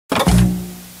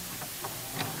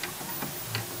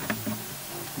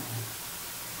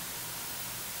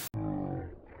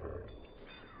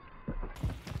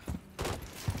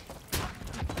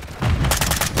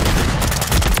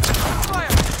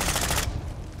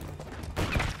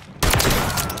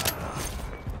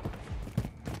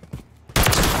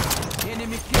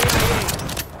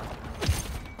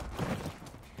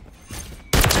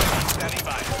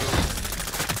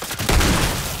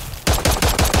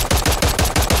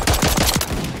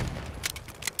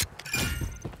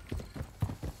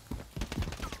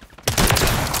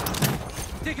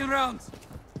Taking rounds.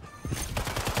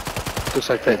 Looks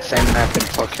like that same map in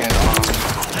fucking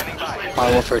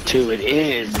Modern Warfare 2. It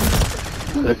is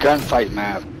the gunfight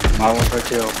map. Modern Warfare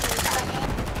 2.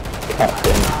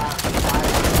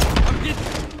 I'm hit.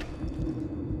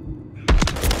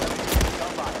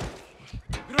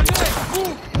 Grenade!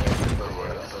 Move!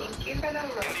 In the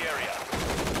area.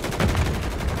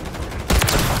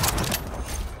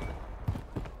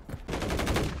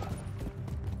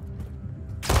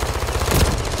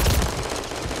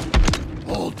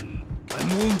 Hold. I'm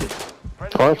wounded.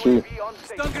 Aren't you?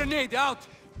 Stun grenade out.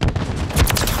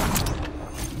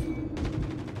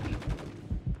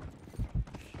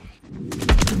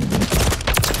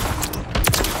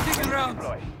 Taking rounds.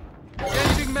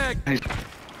 Changing mag.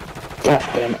 God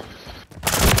damn it.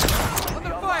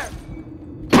 Under fire.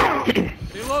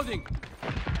 Reloading.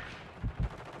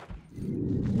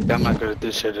 I'm not good at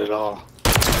this shit at all.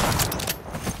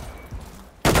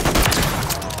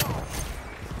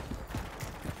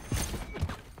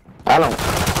 I don't.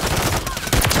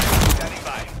 Standing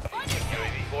by.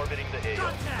 UAV orbiting the AO.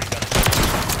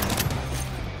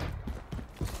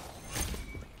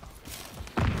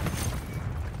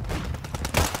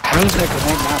 How does that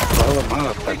grenade not blow him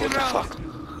up? Like, what the fuck?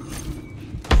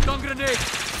 Stun grenade.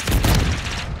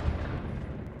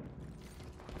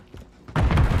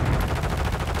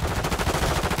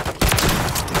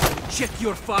 Check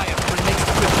your fire for next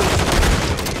equipment.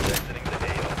 Exiting the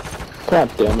AO. God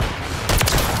damn it.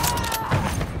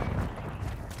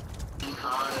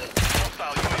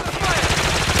 Hostile UAV.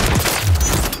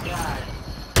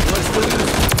 Let's do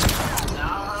this.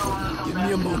 Give me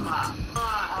a moment.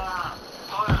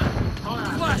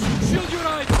 Flash, shield your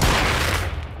eyes.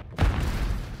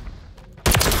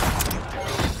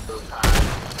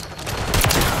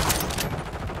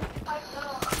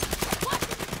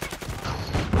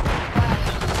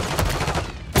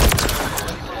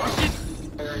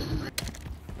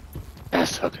 I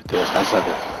suck at this. I suck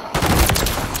at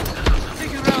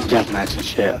Taking rounds. deathmatch and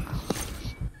shit.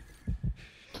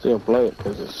 Still play it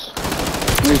because it's.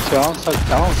 Me too. I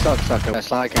don't suck at that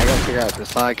slide. I gotta figure out the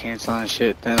slide cancel and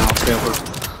shit. Then I'll be able to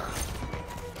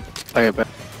play it back.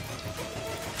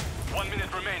 1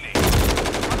 minute remaining.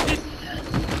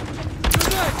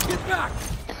 Grenade, get back.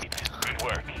 Good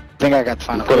work. I think I got the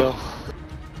final kill.